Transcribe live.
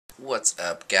What's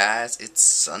up, guys? It's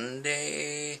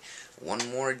Sunday.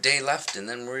 One more day left and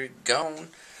then we're gone.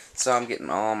 So I'm getting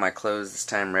all my clothes this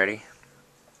time ready.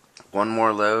 One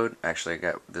more load. Actually, I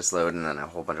got this load and then a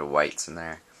whole bunch of whites in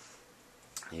there.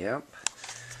 Yep.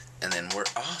 And then we're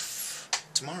off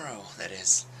tomorrow, that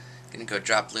is. Gonna go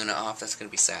drop Luna off. That's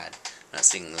gonna be sad. Not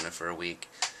seeing Luna for a week.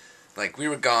 Like, we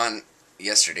were gone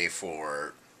yesterday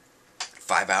for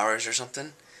 5 hours or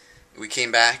something. We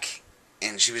came back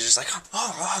and she was just like,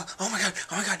 oh my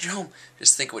god, you're home.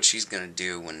 Just think what she's gonna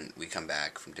do when we come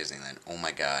back from Disneyland. Oh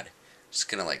my god. She's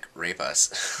gonna, like, rape us.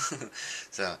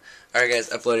 So, alright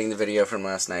guys, uploading the video from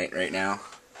last night right now.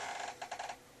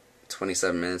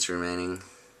 27 minutes remaining.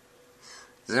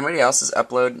 Does anybody else's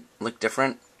upload look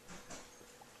different?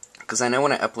 Because I know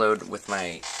when I upload with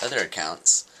my other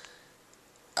accounts,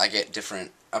 I get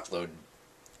different upload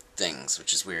things,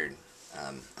 which is weird.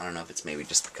 I don't know if it's maybe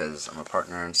just because I'm a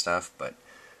partner and stuff, but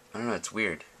I don't know, it's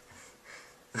weird.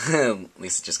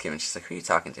 Lisa just came in, she's like, who are you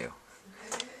talking to?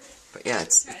 But yeah,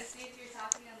 it's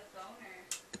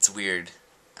weird.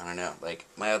 I don't know, like,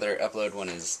 my other upload one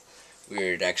is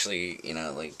weird, actually, you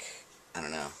know, like, I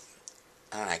don't know.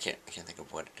 I can't think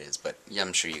of what it is, but yeah,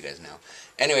 I'm sure you guys know.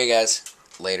 Anyway, guys,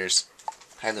 laters.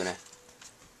 Hi, Luna.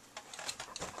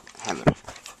 Hi, Luna.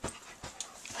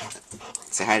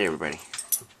 Say hi to everybody.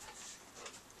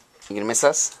 You gonna miss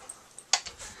us?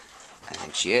 I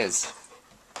think she is.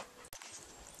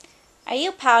 Are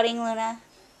you pouting, Luna?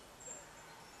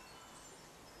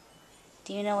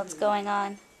 Do you know what's going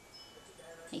on?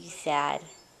 Are you sad?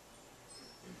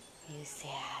 Are you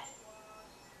sad?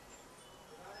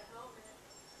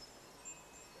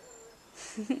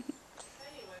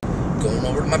 Going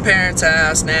over to my parents'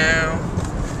 house now.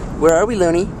 Where are we,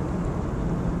 Looney?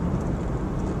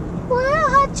 Well,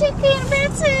 hot chicken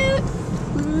pursuit.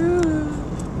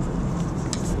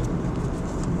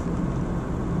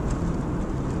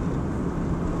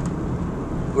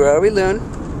 Where are we, Loon?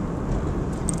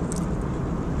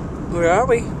 Where are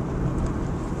we?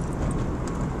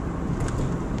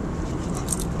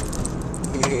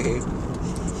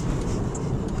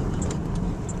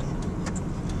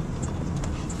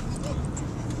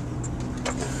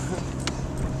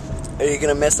 Are you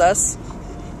gonna miss us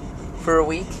for a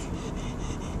week?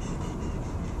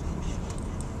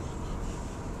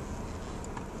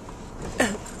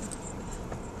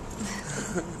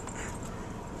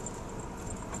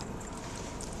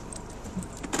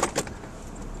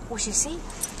 What you see?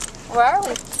 Where are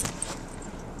we?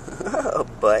 Oh,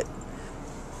 but.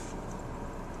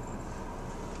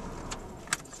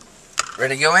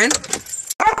 Ready to go in?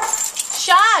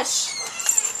 Shush!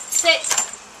 Sit.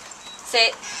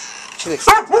 Sit. She looks.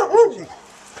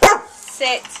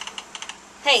 Sit.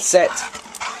 Hey. Sit.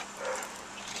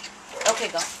 Okay,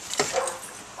 go.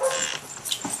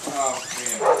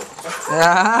 Did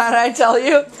I tell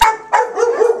you?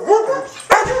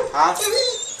 Huh?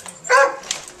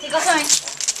 Okay, go swimming.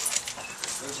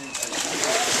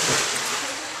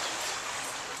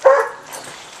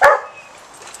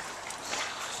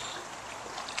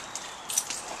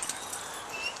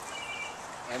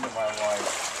 And to my wife.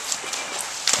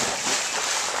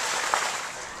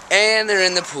 And they're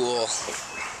in the pool.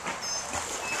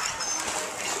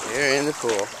 They're in the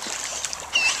pool.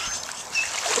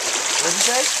 What did you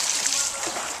say?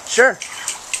 Sure.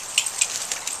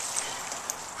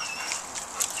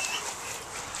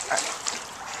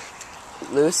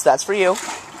 Luce, that's for you.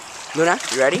 Luna,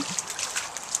 you ready?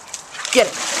 Get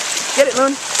it. Get it,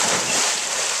 Loon.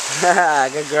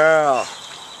 Good girl.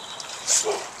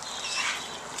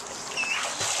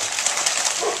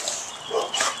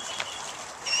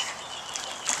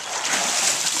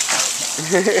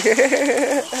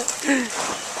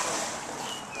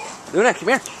 Luna, come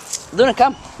here. Luna,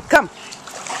 come. Come.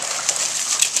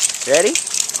 Ready?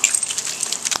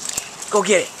 Go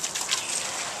get it.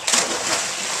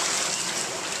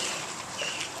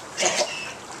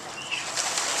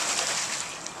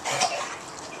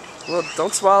 Well,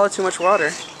 don't swallow too much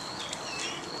water.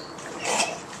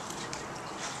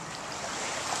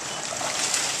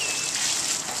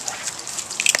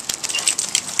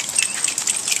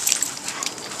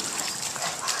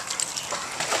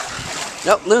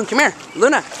 No, Loon, come here.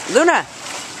 Luna, Luna,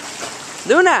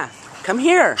 Luna, come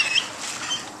here.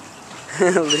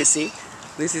 Lucy,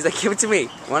 Lucy's like, give it to me.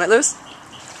 Want it, Luce?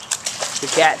 Good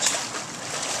catch.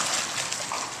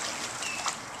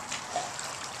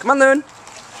 Come on, Loon.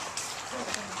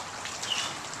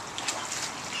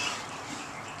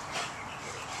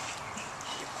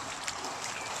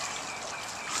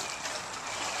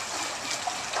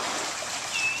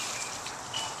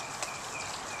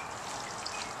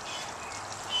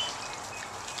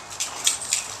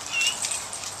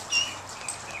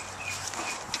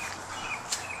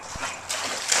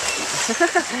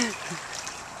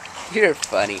 You're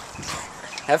funny.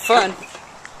 Have fun.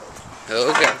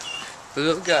 Oh god.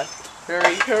 Oh god.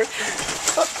 Hurry, hurry.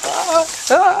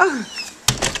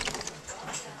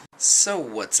 So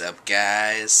what's up,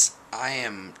 guys? I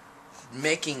am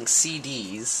making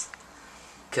CDs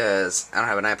because I don't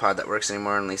have an iPod that works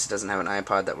anymore, and Lisa doesn't have an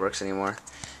iPod that works anymore.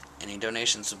 Any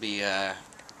donations will be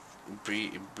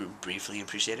briefly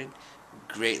appreciated.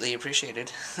 Greatly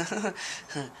appreciated.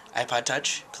 iPod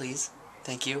Touch, please.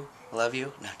 Thank you. Love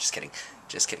you. No, just kidding.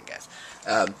 Just kidding, guys.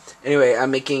 Anyway, I'm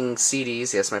making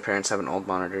CDs. Yes, my parents have an old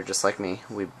monitor just like me.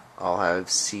 We all have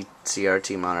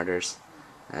CRT monitors.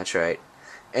 That's right.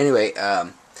 Anyway,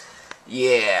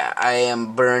 yeah, I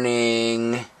am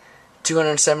burning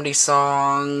 270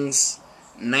 songs,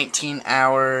 19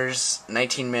 hours,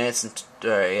 19 minutes, and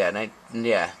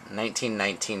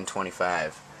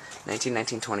 1925.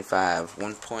 1925,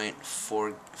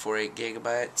 1.448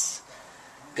 gigabytes.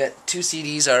 Got 2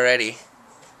 CDs already,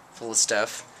 full of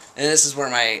stuff. And this is where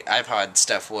my iPod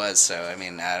stuff was, so I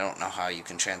mean, I don't know how you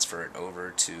can transfer it over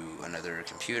to another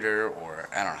computer, or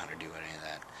I don't know how to do any of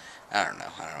that. I don't know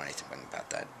anything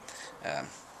about that.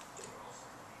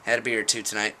 Had a beer or two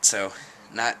tonight, so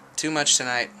not too much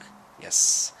tonight.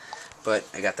 Yes. But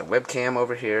I got the webcam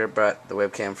over here, brought the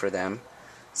webcam for them,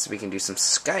 so we can do some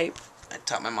Skype. I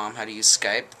taught my mom how to use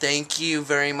Skype. Thank you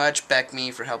very much, Beck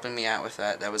Me, for helping me out with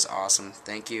that. That was awesome.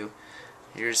 Thank you.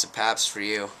 Here's a Paps for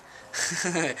you.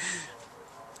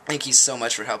 Thank you so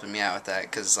much for helping me out with that,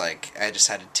 because, like, I just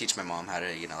had to teach my mom how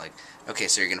to, you know, like, okay,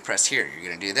 so you're going to press here, you're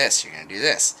going to do this, you're going to do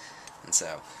this. And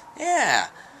so, yeah.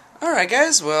 Alright,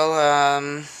 guys,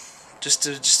 well, just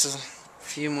a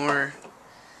few more.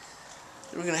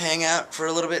 We're going to hang out for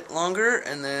a little bit longer,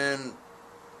 and then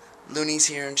Looney's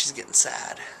here, and she's getting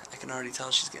sad. I can already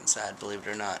tell she's getting sad, believe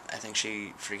it or not. I think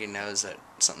she freaking knows that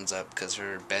something's up, because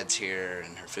her bed's here,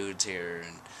 and her food's here,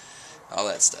 and all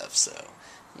that stuff, so,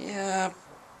 yeah,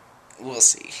 we'll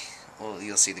see. Well,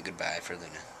 you'll see the goodbye for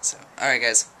Luna. So, alright,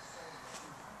 guys.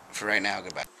 For right now,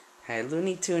 goodbye. Hi,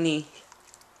 Looney Tooney.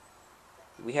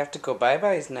 We have to go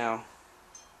bye-byes now.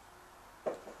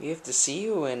 We have to see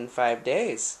you in 5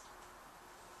 days.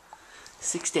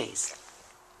 6 days.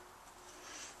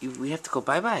 We have to go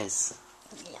bye-byes.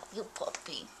 Love you,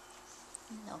 puppy.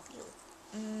 Love you.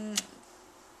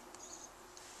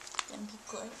 Gonna be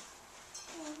good.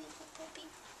 Gonna be good, puppy.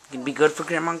 Gonna be good for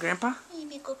Grandma and Grandpa? Gonna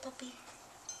be good, puppy.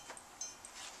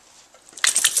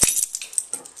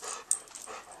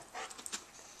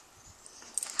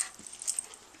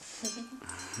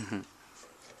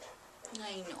 I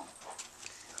know.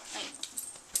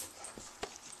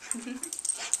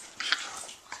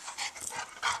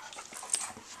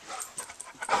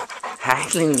 Hi,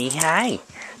 Looney. Hi.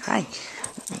 Hi.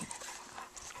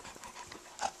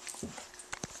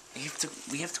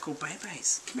 We have to go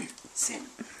bye-byes. Come here. Sit.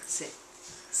 Sit.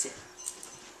 Sit.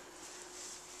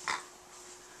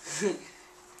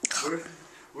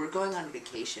 We're going on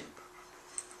vacation.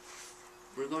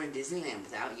 We're going to Disneyland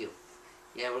without you.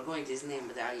 Yeah, we're going to Disneyland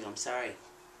without you. I'm sorry.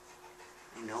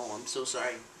 I know. I'm so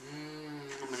sorry.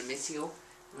 I'm gonna miss you.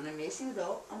 I'm gonna miss you,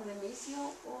 though. I'm gonna miss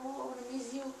you. Oh, I'm gonna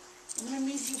miss you. I'm gonna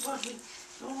miss you, puppy.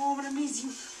 Oh, I'm gonna miss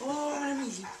you. Oh, I'm gonna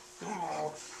miss you.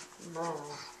 Oh, no.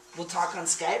 We'll talk on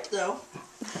Skype, though.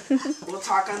 We'll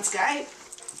talk on Skype.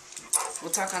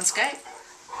 We'll talk on Skype.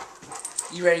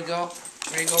 You ready to go?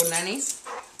 Ready to go, nannies?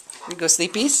 Ready to go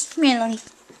sleepies? Come here, Looney.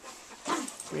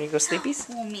 Ready to go sleepies?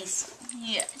 Oh, miss.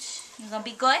 Yes. You gonna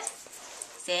be good?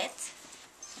 Sit.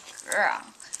 Girl.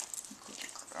 Good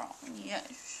girl.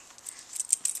 Yes.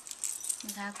 You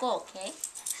gotta go, okay?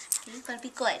 You gotta be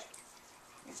good.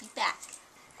 We'll be back.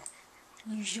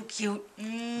 You're so cute.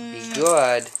 Be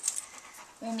good.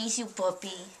 We'll miss you,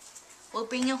 puppy. We'll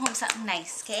bring you home something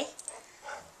nice, okay?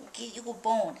 We'll get you a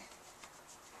bone.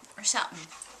 Or something.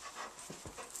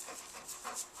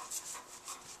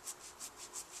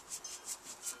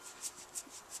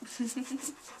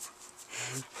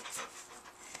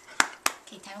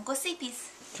 Okay, time to go sleepies.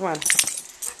 Come on.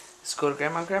 Let's go to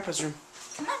Grandma and Grandpa's room.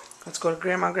 Come on. Let's go to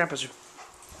Grandma and Grandpa's room.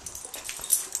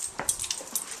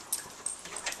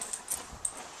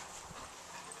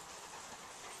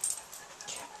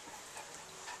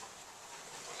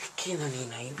 Okay,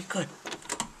 Luna, you be good.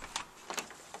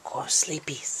 Go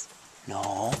sleepies.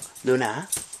 No. Luna.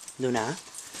 Luna.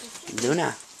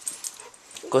 Luna.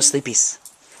 Go sleepies.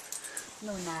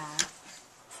 Luna.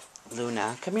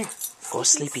 Luna, come here. Go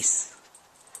sleepies.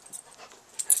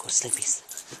 Go sleepies.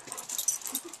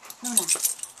 Luna.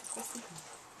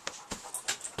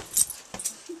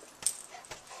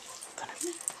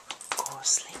 Go sleepies. Go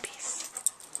sleepies.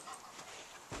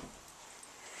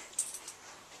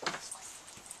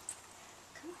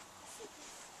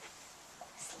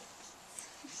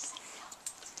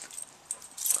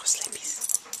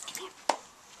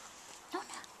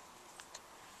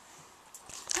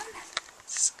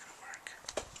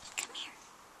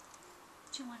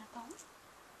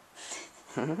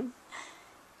 Okay,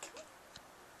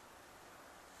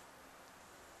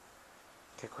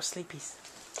 go sleepies.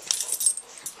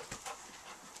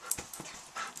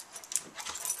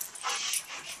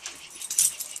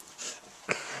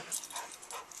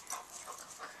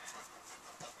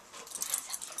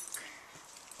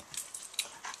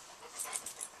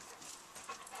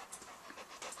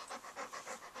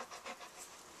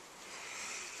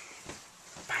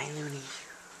 Bye, Looney.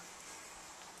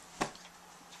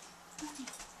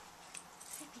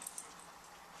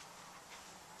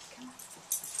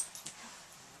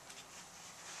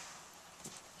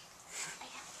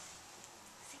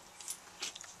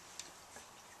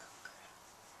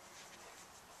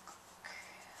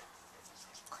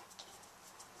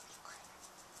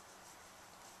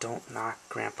 Don't knock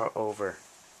Grandpa over.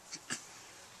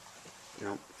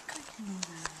 Nope.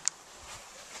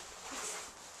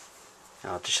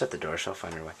 I'll just shut the door. She'll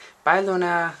find her way. Bye,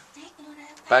 Luna.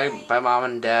 Bye, bye, Mom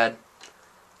and Dad.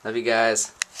 Love you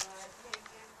guys.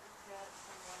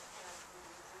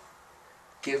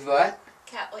 Give what?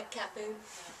 Cat food.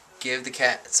 Give the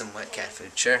cat some wet cat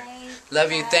food. Sure.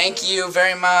 Love you. Thank you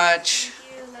very much.